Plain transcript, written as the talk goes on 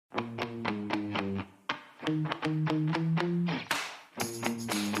Hi,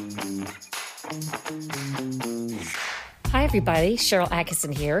 everybody. Sharyl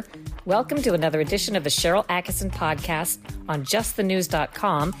Attkisson here. Welcome to another edition of the Sharyl Attkisson podcast on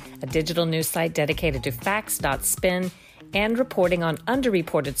JustTheNews.com, a digital news site dedicated to facts, not spin, and reporting on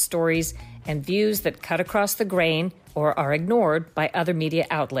underreported stories and views that cut across the grain or are ignored by other media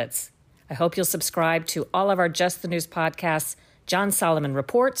outlets. I hope you'll subscribe to all of our Just the News podcasts, John Solomon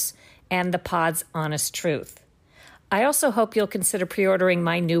Reports, and The Pod's Honest Truth. I also hope you'll consider pre-ordering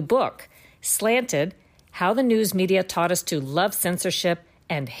my new book, Slanted: How the News Media Taught Us to Love Censorship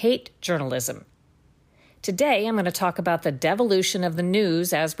and Hate Journalism. Today, I'm going to talk about the devolution of the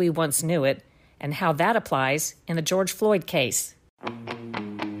news as we once knew it and how that applies in the George Floyd case.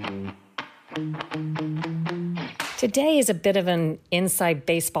 Today is a bit of an inside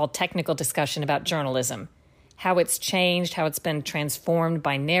baseball technical discussion about journalism, how it's changed, how it's been transformed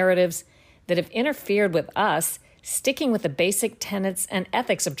by narratives that have interfered with us sticking with the basic tenets and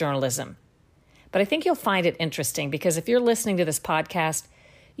ethics of journalism. But I think you'll find it interesting because if you're listening to this podcast,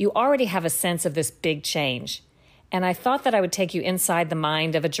 you already have a sense of this big change. And I thought that I would take you inside the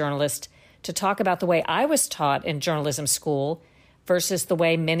mind of a journalist to talk about the way I was taught in journalism school versus the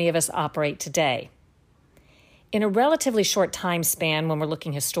way many of us operate today. In a relatively short time span when we're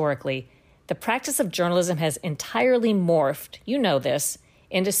looking historically, the practice of journalism has entirely morphed, you know this,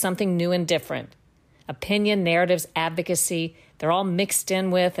 into something new and different. Opinion, narratives, advocacy, they're all mixed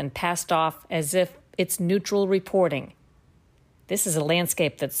in with and passed off as if it's neutral reporting. This is a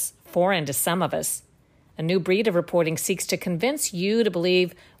landscape that's foreign to some of us. A new breed of reporting seeks to convince you to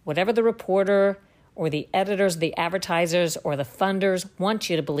believe whatever the reporter or the editors, the advertisers, or the funders want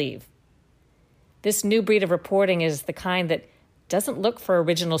you to believe. This new breed of reporting is the kind that doesn't look for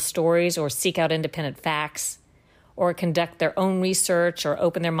original stories or seek out independent facts or conduct their own research or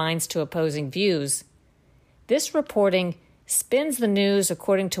open their minds to opposing views. This reporting spins the news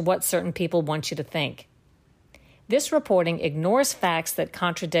according to what certain people want you to think. This reporting ignores facts that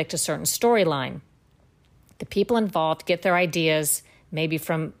contradict a certain storyline. The people involved get their ideas maybe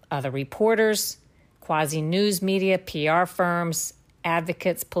from other reporters, quasi-news media, PR firms,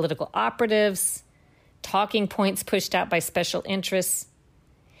 advocates, political operatives, talking points pushed out by special interests.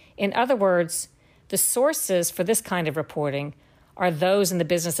 In other words, the sources for this kind of reporting are those in the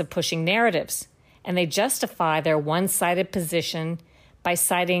business of pushing narratives, and they justify their one-sided position by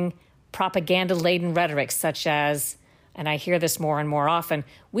citing propaganda-laden rhetoric such as, and I hear this more and more often,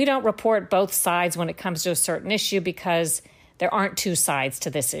 we don't report both sides when it comes to a certain issue because there aren't two sides to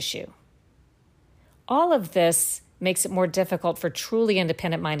this issue. All of this makes it more difficult for truly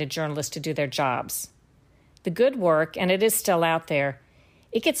independent-minded journalists to do their jobs. The good work, and it is still out there,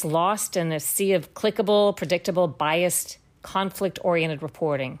 it gets lost in a sea of clickable, predictable, biased, conflict-oriented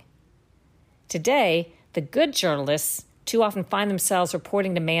reporting. Today, the good journalists too often find themselves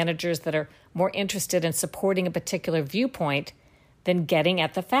reporting to managers that are more interested in supporting a particular viewpoint than getting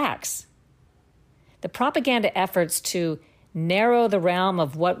at the facts. The propaganda efforts to narrow the realm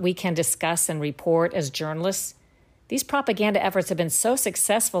of what we can discuss and report as journalists, these propaganda efforts have been so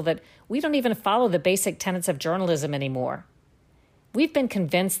successful that we don't even follow the basic tenets of journalism anymore. We've been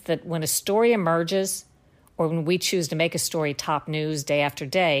convinced that when a story emerges, or when we choose to make a story top news day after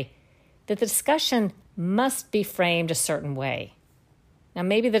day, that the discussion must be framed a certain way. Now,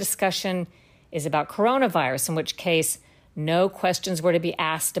 maybe the discussion is about coronavirus, in which case no questions were to be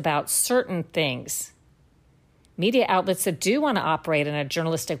asked about certain things. Media outlets that do want to operate in a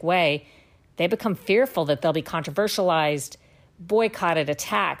journalistic way, they become fearful that they'll be controversialized, boycotted,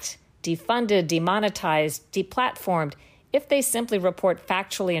 attacked, defunded, demonetized, deplatformed if they simply report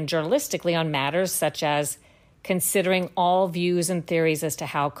factually and journalistically on matters such as considering all views and theories as to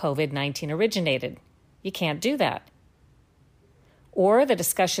how COVID-19 originated. You can't do that. Or the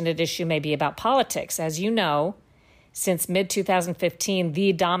discussion at issue may be about politics. As you know, since mid-2015,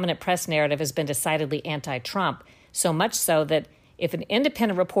 the dominant press narrative has been decidedly anti-Trump, so much so that if an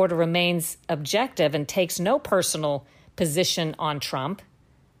independent reporter remains objective and takes no personal position on Trump,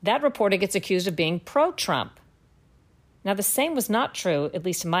 that reporter gets accused of being pro-Trump. Now, the same was not true, at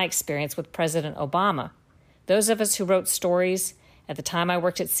least in my experience, with President Obama. Those of us who wrote stories at the time I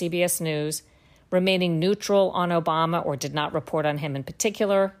worked at CBS News, remaining neutral on Obama or did not report on him in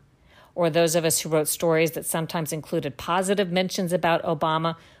particular, or those of us who wrote stories that sometimes included positive mentions about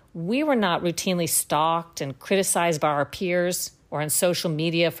Obama, we were not routinely stalked and criticized by our peers or on social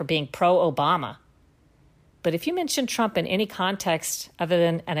media for being pro-Obama. But if you mention Trump in any context other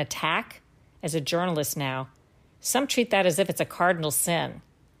than an attack as a journalist now, some treat that as if it's a cardinal sin.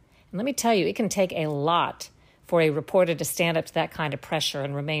 And let me tell you, it can take a lot for a reporter to stand up to that kind of pressure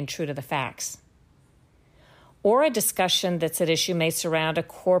and remain true to the facts. or a discussion that's at issue may surround a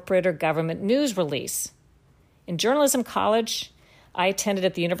corporate or government news release. In journalism college, I attended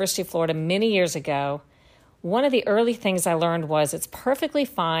at the University of Florida many years ago. One of the early things I learned was it's perfectly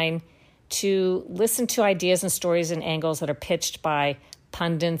fine to listen to ideas and stories and angles that are pitched by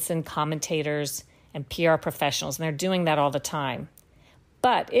pundits and commentators and PR professionals, and they're doing that all the time.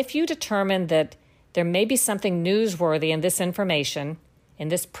 But if you determine that there may be something newsworthy in this information, in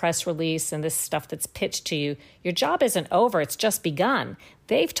this press release, and this stuff that's pitched to you, your job isn't over, it's just begun.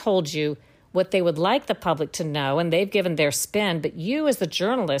 They've told you what they would like the public to know, and they've given their spin, but you as the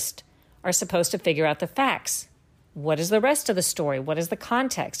journalist are supposed to figure out the facts. What is the rest of the story? What is the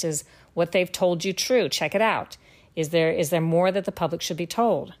context? Is what they've told you true? Check it out. Is there more that the public should be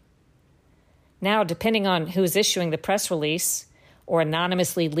told? Now, depending on who's issuing the press release or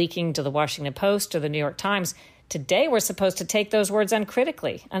anonymously leaking to the Washington Post or the New York Times, today we're supposed to take those words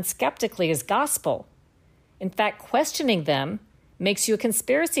uncritically, unskeptically as gospel. In fact, questioning them makes you a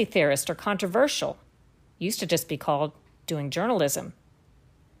conspiracy theorist or controversial. It used to just be called doing journalism.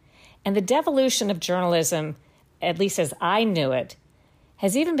 And the devolution of journalism, at least as I knew it,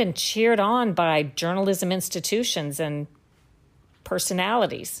 has even been cheered on by journalism institutions and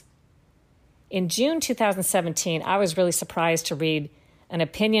personalities. In June 2017, I was really surprised to read an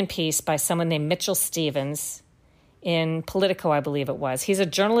opinion piece by someone named Mitchell Stevens in Politico, I believe it was. He's a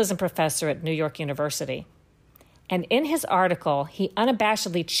journalism professor at New York University. And in his article, he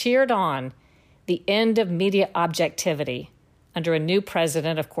unabashedly cheered on the end of media objectivity under a new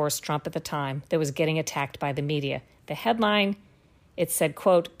president, of course, Trump at the time, that was getting attacked by the media. The headline, it said,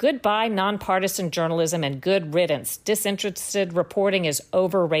 quote, "Goodbye nonpartisan journalism and good riddance. Disinterested reporting is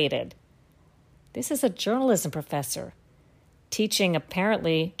overrated." This is a journalism professor teaching,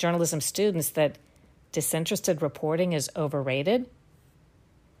 apparently, journalism students that disinterested reporting is overrated.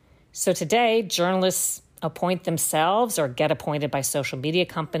 So today, journalists appoint themselves or get appointed by social media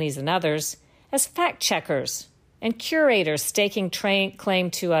companies and others as fact checkers and curators staking claim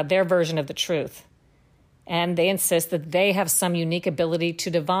to their version of the truth. And they insist that they have some unique ability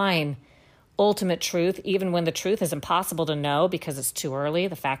to divine ultimate truth, even when the truth is impossible to know because it's too early,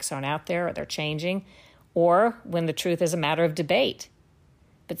 the facts aren't out there, or they're changing, or when the truth is a matter of debate.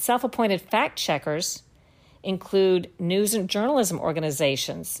 But self-appointed fact checkers include news and journalism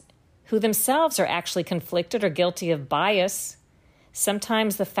organizations who themselves are actually conflicted or guilty of bias.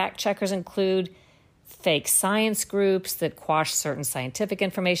 Sometimes the fact checkers include fake science groups that quash certain scientific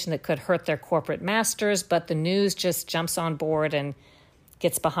information that could hurt their corporate masters, but the news just jumps on board and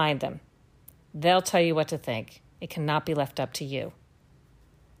gets behind them. They'll tell you what to think. It cannot be left up to you.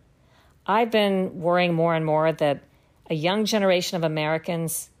 I've been worrying more and more that a young generation of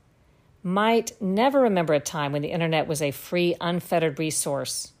Americans might never remember a time when the internet was a free, unfettered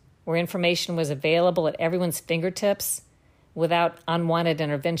resource where information was available at everyone's fingertips without unwanted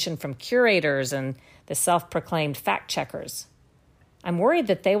intervention from curators and the self-proclaimed fact checkers. I'm worried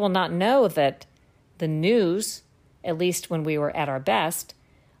that they will not know that the news, at least when we were at our best,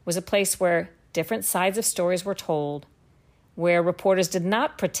 was a place where different sides of stories were told, where reporters did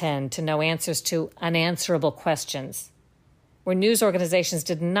not pretend to know answers to unanswerable questions, where news organizations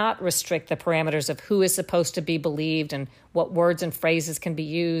did not restrict the parameters of who is supposed to be believed and what words and phrases can be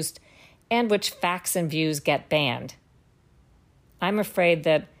used, and which facts and views get banned. I'm afraid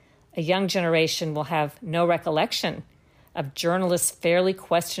that a young generation will have no recollection of journalists fairly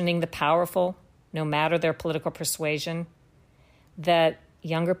questioning the powerful, no matter their political persuasion, that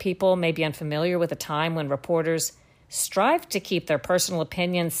younger people may be unfamiliar with a time when reporters strived to keep their personal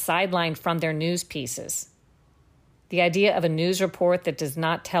opinions sidelined from their news pieces. The idea of a news report that does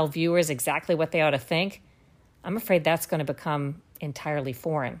not tell viewers exactly what they ought to think, I'm afraid that's going to become entirely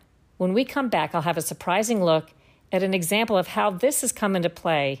foreign. When we come back, I'll have a surprising look at an example of how this has come into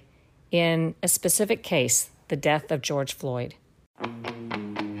play in a specific case, the death of George Floyd.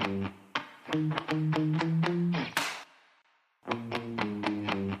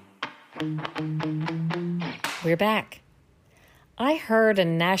 We're back. I heard a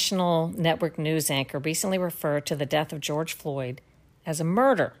national network news anchor recently refer to the death of George Floyd as a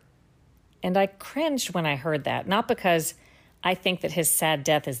murder. And I cringed when I heard that, not because I think that his sad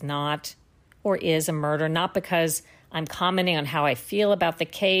death is not or is a murder, not because I'm commenting on how I feel about the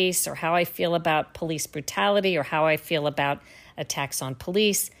case or how I feel about police brutality or how I feel about attacks on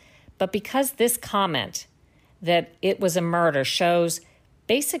police, but because this comment that it was a murder shows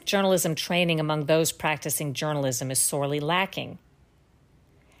basic journalism training among those practicing journalism is sorely lacking.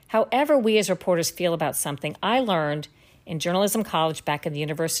 However we as reporters feel about something, I learned in journalism college back at the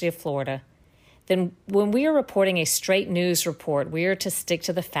University of Florida that when we are reporting a straight news report, we are to stick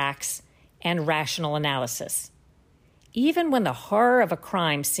to the facts and rational analysis. Even when the horror of a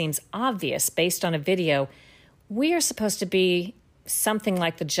crime seems obvious based on a video, we are supposed to be something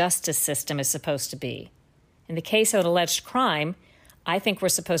like the justice system is supposed to be. In the case of an alleged crime, I think we're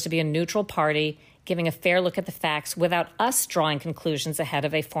supposed to be a neutral party, giving a fair look at the facts without us drawing conclusions ahead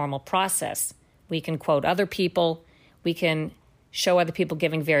of a formal process. We can quote other people, we can show other people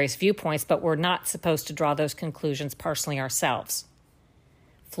giving various viewpoints, but we're not supposed to draw those conclusions personally ourselves.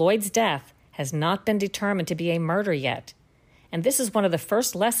 Floyd's death has not been determined to be a murder yet, and this is one of the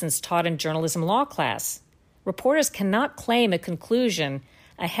first lessons taught in journalism law class. Reporters cannot claim a conclusion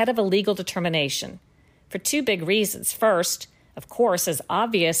ahead of a legal determination for two big reasons. First, of course, as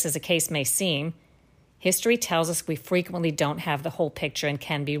obvious as a case may seem, history tells us we frequently don't have the whole picture and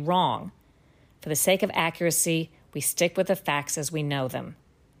can be wrong. For the sake of accuracy, we stick with the facts as we know them.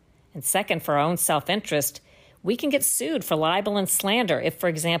 And second, for our own self-interest, we can get sued for libel and slander if, for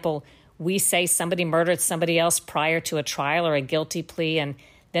example, we say somebody murdered somebody else prior to a trial or a guilty plea, and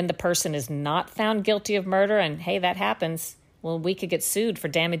then the person is not found guilty of murder, and hey, that happens. Well, we could get sued for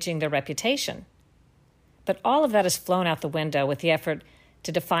damaging their reputation. But all of that is flown out the window with the effort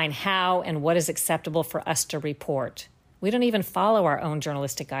to define how and what is acceptable for us to report. We don't even follow our own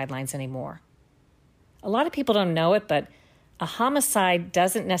journalistic guidelines anymore. A lot of people don't know it, but a homicide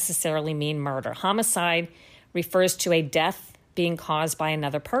doesn't necessarily mean murder. Homicide refers to a death being caused by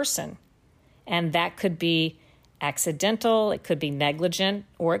another person. And that could be accidental, it could be negligent,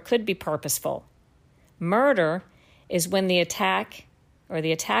 or it could be purposeful. Murder is when the attack or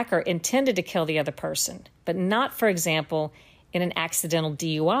the attacker intended to kill the other person, but not, for example, in an accidental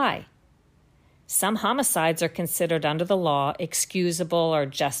DUI. Some homicides are considered under the law excusable or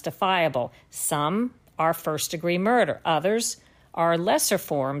justifiable. Some are first-degree murder. Others are lesser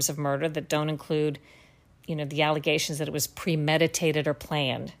forms of murder that don't include, the allegations that it was premeditated or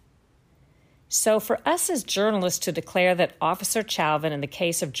planned. So for us as journalists to declare that Officer Chauvin in the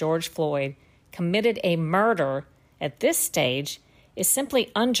case of George Floyd committed a murder at this stage is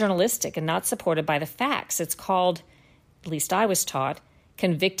simply unjournalistic and not supported by the facts. It's called, at least I was taught,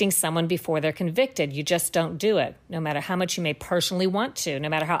 convicting someone before they're convicted. You just don't do it, no matter how much you may personally want to, no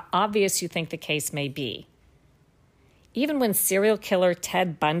matter how obvious you think the case may be. Even when serial killer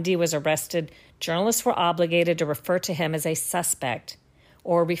Ted Bundy was arrested, journalists were obligated to refer to him as a suspect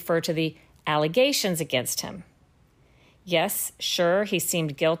or refer to the allegations against him. Yes, sure, he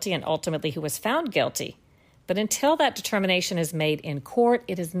seemed guilty and ultimately he was found guilty. But until that determination is made in court,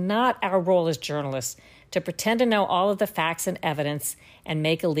 it is not our role as journalists to pretend to know all of the facts and evidence and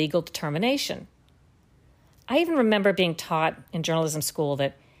make a legal determination. I even remember being taught in journalism school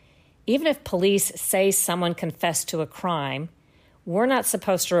that even if police say someone confessed to a crime, we're not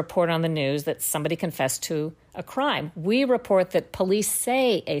supposed to report on the news that somebody confessed to a crime. We report that police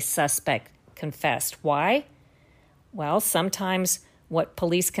say a suspect confessed. Why? Well, sometimes what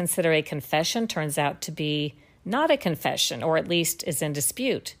police consider a confession turns out to be not a confession, or at least is in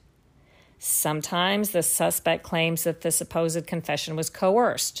dispute. Sometimes the suspect claims that the supposed confession was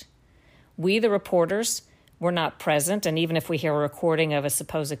coerced. We, the reporters, were not present, and even if we hear a recording of a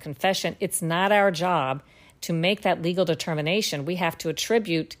supposed confession, it's not our job to make that legal determination. We have to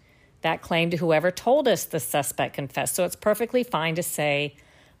attribute that claim to whoever told us the suspect confessed. So it's perfectly fine to say,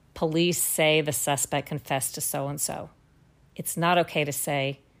 police say the suspect confessed to so-and-so. It's not okay to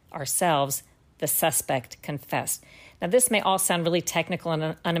say ourselves, the suspect confessed. Now, this may all sound really technical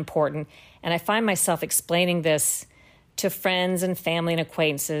and unimportant, and I find myself explaining this to friends and family and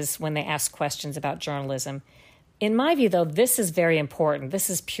acquaintances when they ask questions about journalism. In my view, though, this is very important. This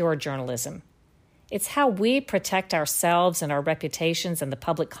is pure journalism. It's how we protect ourselves and our reputations and the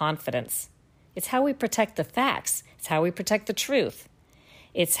public confidence. It's how we protect the facts. It's how we protect the truth.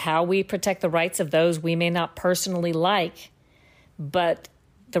 It's how we protect the rights of those we may not personally like, but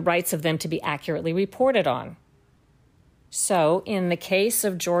the rights of them to be accurately reported on. So, in the case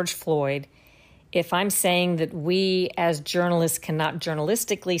of George Floyd, if I'm saying that we as journalists cannot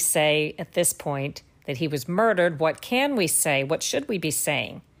journalistically say at this point that he was murdered, what can we say? What should we be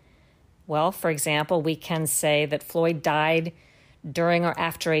saying? Well, for example, we can say that Floyd died during or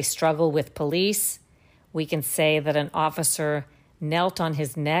after a struggle with police. We can say that an officer knelt on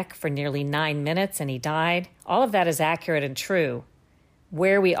his neck for nearly 9 minutes and he died. All of that is accurate and true.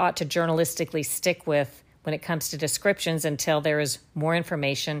 Where we ought to journalistically stick with when it comes to descriptions until there is more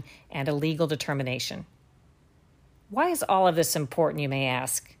information and a legal determination. Why is all of this important, you may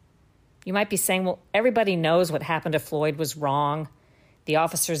ask? You might be saying, well, everybody knows what happened to Floyd was wrong. The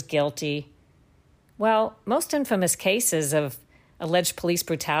officer's guilty. Well, most infamous cases of alleged police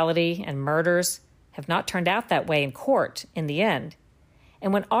brutality and murders have not turned out that way in court in the end.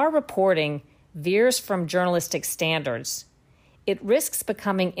 And when our reporting veers from journalistic standards, it risks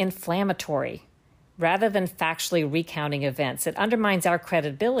becoming inflammatory rather than factually recounting events. It undermines our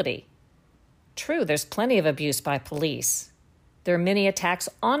credibility. True, there's plenty of abuse by police. There are many attacks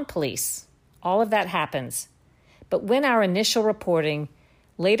on police. All of that happens. But when our initial reporting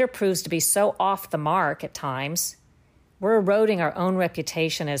later proves to be so off the mark at times, we're eroding our own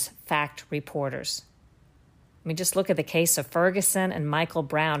reputation as fact reporters. I mean, just look at the case of Ferguson and Michael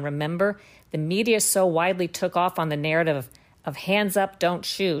Brown. Remember, the media so widely took off on the narrative of hands up, don't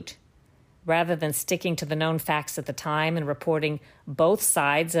shoot, rather than sticking to the known facts at the time and reporting both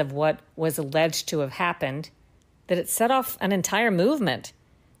sides of what was alleged to have happened, that it set off an entire movement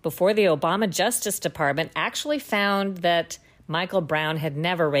before the Obama Justice Department actually found that Michael Brown had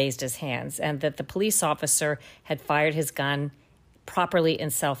never raised his hands and that the police officer had fired his gun properly in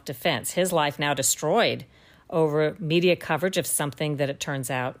self-defense. His life now destroyed over media coverage of something that it turns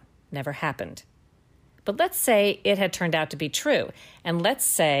out never happened. But let's say it had turned out to be true, and let's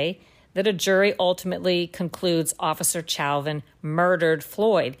say that a jury ultimately concludes Officer Chauvin murdered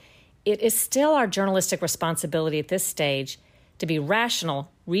Floyd. It is still our journalistic responsibility at this stage to be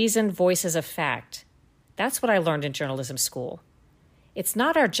rational, reasoned voices of fact. That's what I learned in journalism school. It's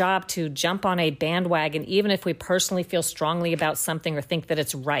not our job to jump on a bandwagon even if we personally feel strongly about something or think that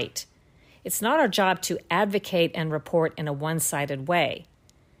it's right. It's not our job to advocate and report in a one-sided way.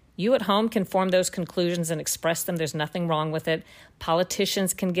 You at home can form those conclusions and express them. There's nothing wrong with it.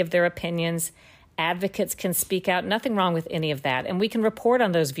 Politicians can give their opinions. Advocates can speak out. Nothing wrong with any of that. And we can report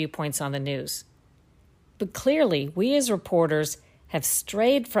on those viewpoints on the news. But clearly, we as reporters have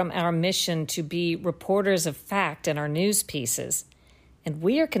strayed from our mission to be reporters of fact in our news pieces. And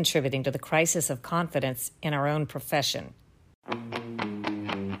we are contributing to the crisis of confidence in our own profession.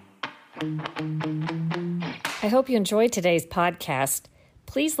 I hope you enjoyed today's podcast.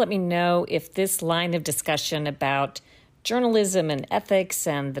 Please let me know if this line of discussion about journalism and ethics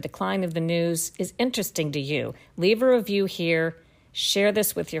and the decline of the news is interesting to you. Leave a review here, share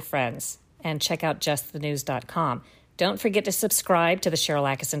this with your friends, and check out justthenews.com. Don't forget to subscribe to the Sharyl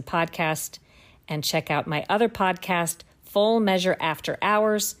Attkisson podcast and check out my other podcast, Full Measure After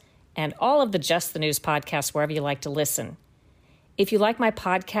Hours, and all of the Just the News podcasts wherever you like to listen. If you like my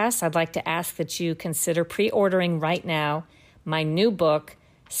podcast, I'd like to ask that you consider pre-ordering right now my new book,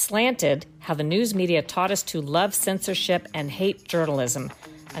 Slanted, How the News Media Taught Us to Love Censorship and Hate Journalism,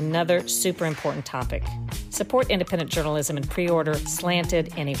 another super important topic. Support independent journalism and pre-order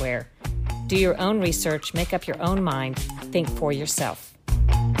Slanted anywhere. Do your own research, make up your own mind, think for yourself.